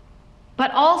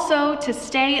 but also to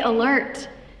stay alert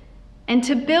and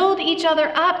to build each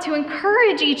other up, to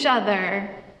encourage each other,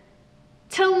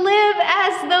 to live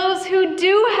as those who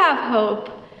do have hope,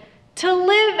 to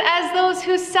live as those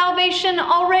whose salvation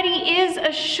already is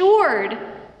assured.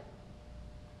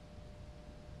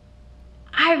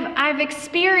 I've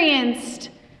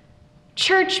experienced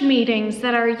church meetings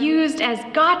that are used as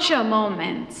gotcha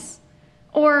moments,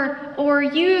 or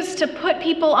used to put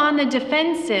people on the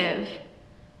defensive.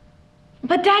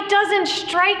 But that doesn't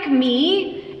strike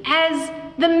me as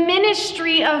the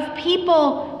ministry of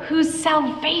people whose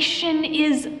salvation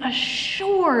is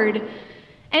assured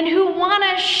and who want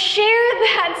to share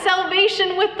that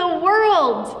salvation with the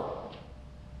world.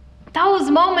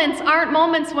 Those moments aren't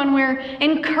moments when we're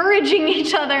encouraging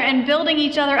each other and building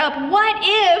each other up. What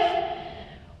if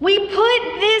we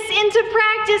put this into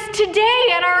practice today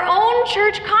at our own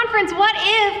church conference? What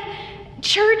if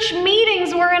church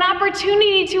meetings were an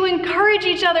opportunity to encourage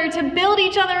each other, to build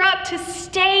each other up, to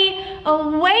stay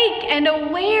awake and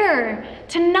aware,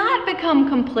 to not become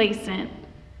complacent?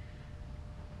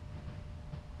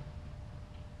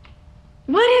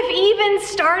 What if even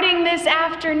starting this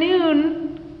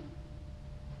afternoon,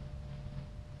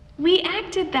 we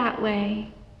acted that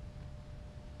way?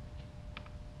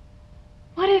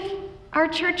 What if our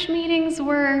church meetings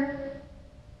were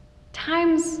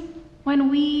times when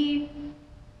we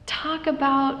talk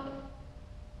about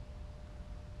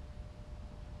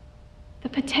the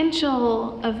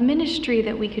potential of ministry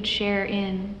that we could share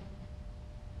in?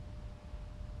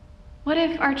 What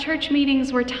if our church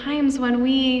meetings were times when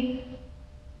we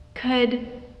could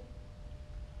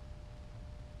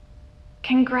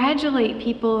congratulate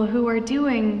people who are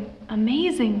doing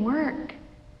amazing work?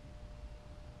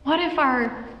 What if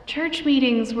our church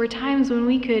meetings were times when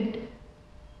we could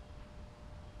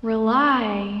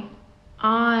rely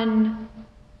on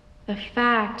the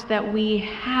fact that we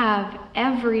have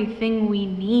everything we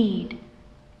need,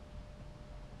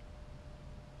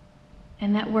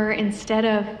 and that we're, instead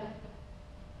of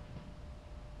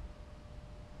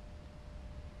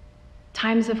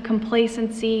times of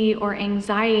complacency or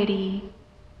anxiety,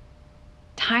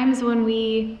 times when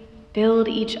we build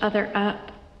each other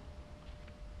up?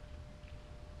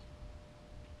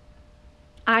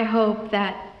 I hope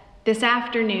that this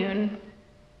afternoon,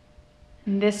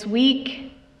 and this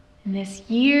week, and this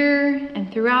year,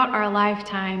 and throughout our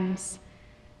lifetimes,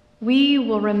 we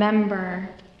will remember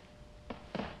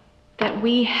that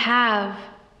we have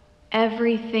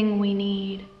everything we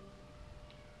need,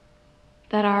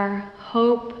 that our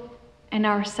hope and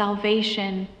our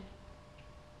salvation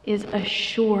is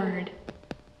assured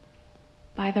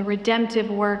by the redemptive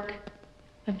work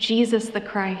of Jesus the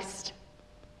Christ,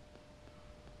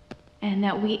 and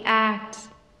that we act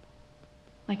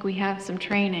like we have some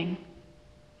training.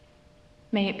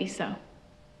 May it be so.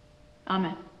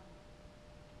 Amen.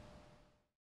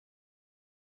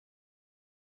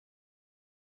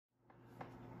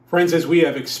 Friends, as we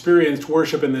have experienced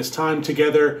worship in this time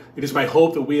together, it is my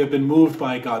hope that we have been moved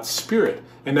by God's Spirit.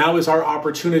 And now is our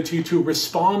opportunity to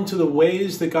respond to the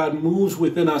ways that God moves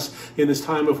within us in this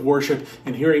time of worship,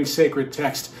 in hearing sacred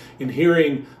text, in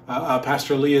hearing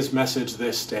Pastor Leah's message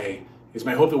this day. It is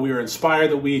my hope that we are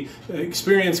inspired, that we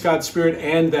experience God's Spirit,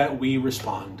 and that we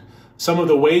respond. Some of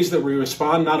the ways that we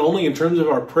respond, not only in terms of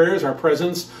our prayers, our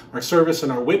presence, our service,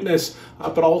 and our witness,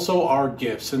 but also our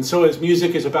gifts. And so as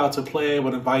music is about to play, I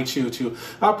would invite you to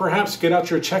perhaps get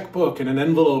out your checkbook and an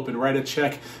envelope and write a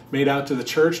check made out to the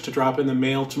church to drop in the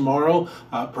mail tomorrow.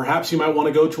 Perhaps you might want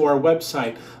to go to our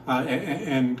website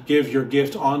and give your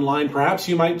gift online. Perhaps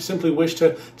you might simply wish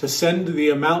to send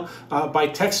the amount by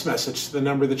text message to the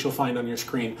number that you'll find on your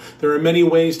screen. There are many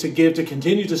ways to give to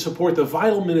continue to support the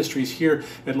vital ministries here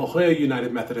at La Jolla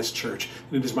United Methodist Church.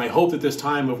 And it is my hope that this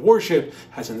time of worship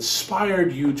has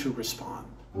inspired you to respond.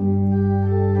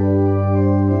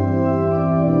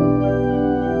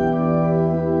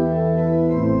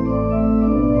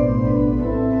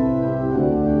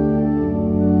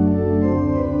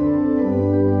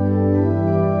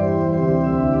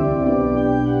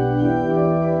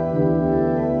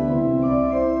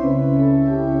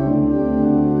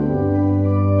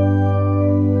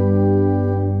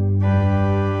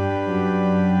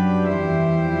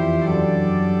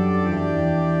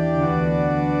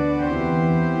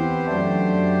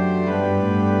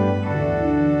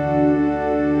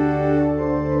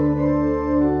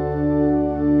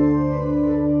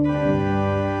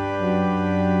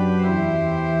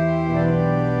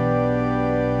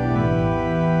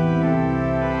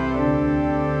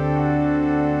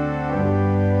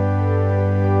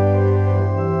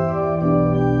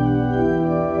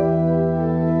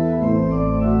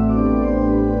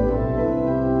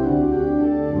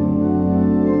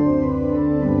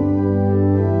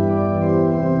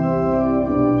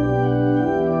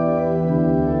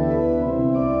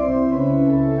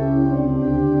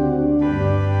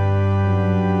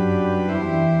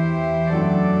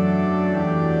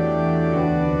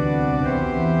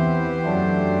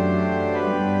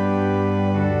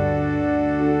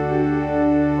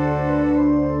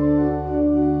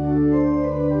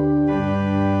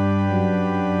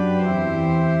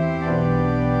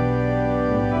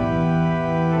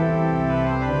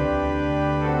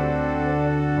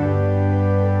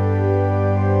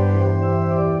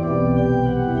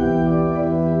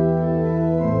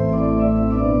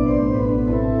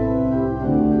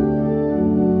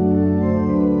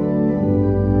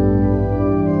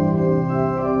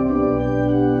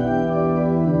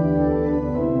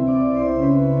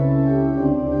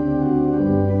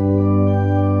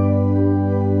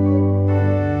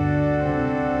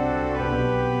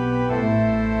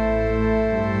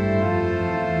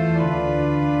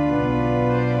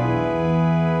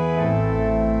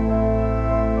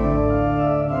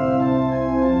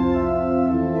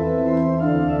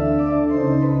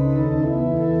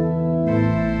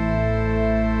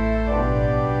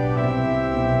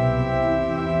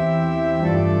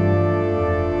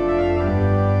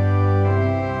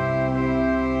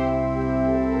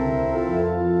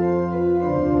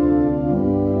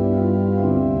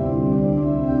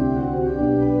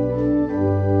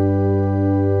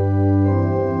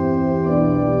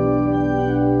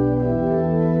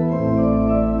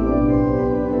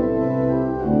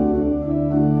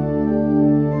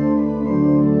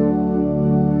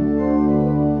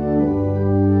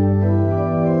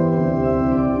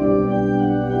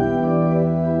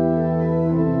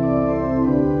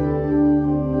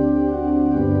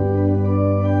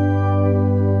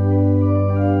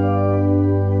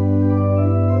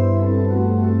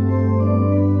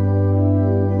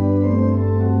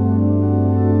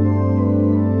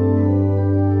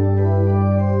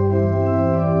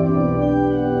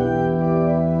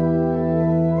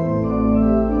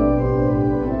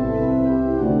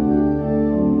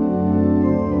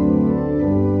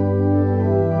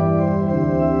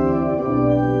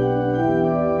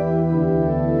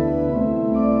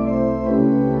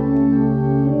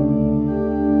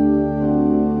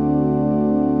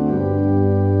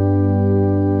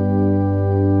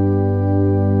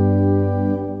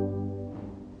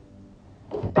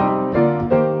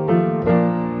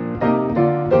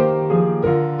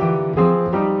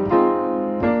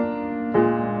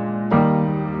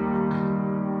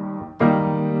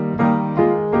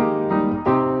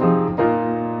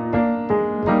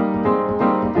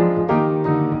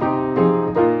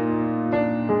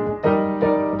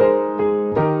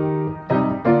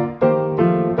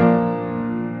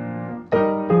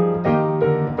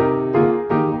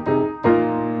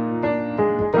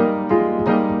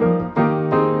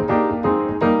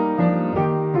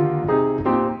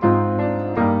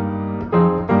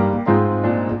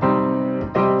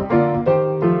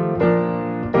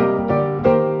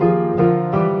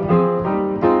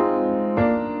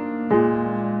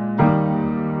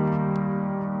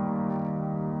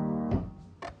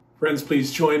 Friends,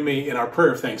 please join me in our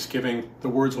prayer of thanksgiving. The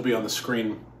words will be on the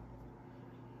screen.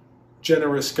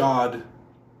 Generous God,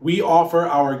 we offer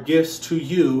our gifts to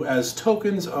you as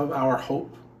tokens of our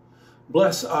hope.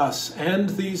 Bless us and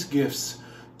these gifts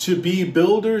to be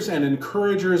builders and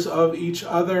encouragers of each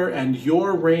other and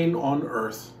your reign on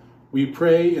earth. We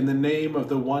pray in the name of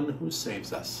the one who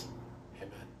saves us.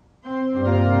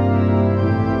 Amen.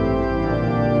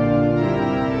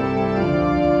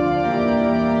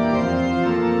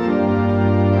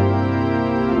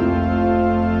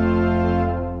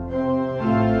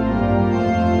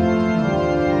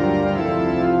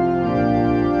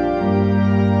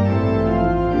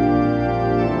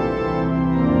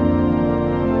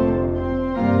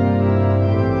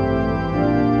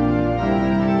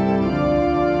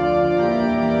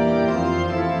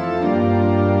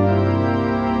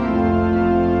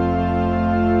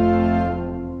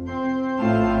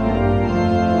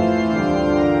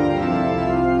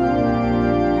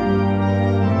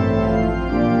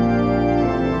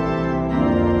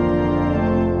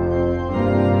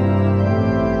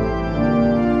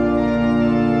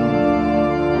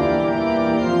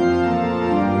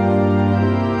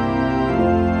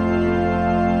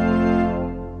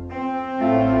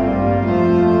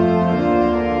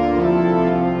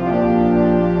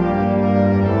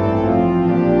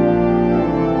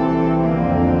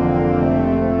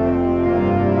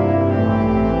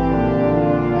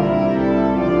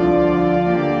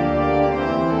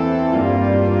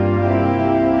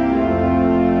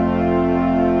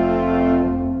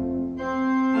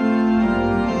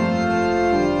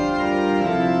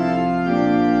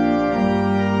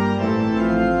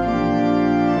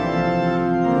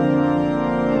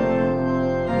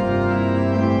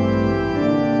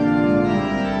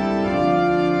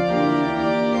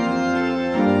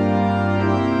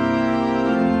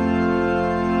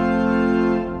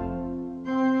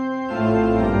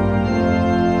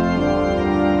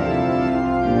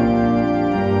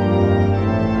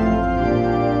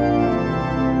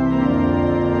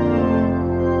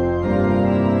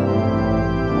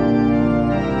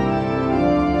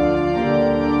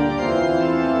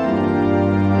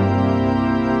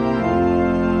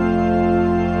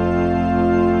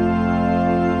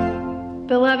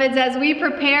 Beloveds, as we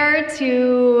prepare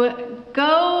to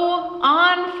go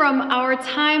on from our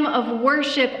time of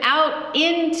worship out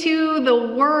into the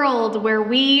world where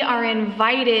we are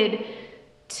invited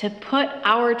to put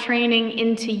our training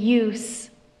into use,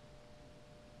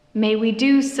 may we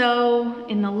do so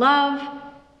in the love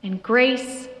and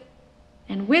grace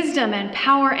and wisdom and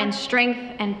power and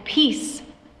strength and peace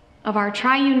of our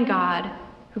triune God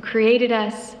who created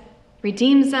us,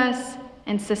 redeems us,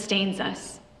 and sustains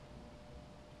us.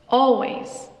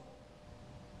 Always.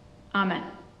 Amen.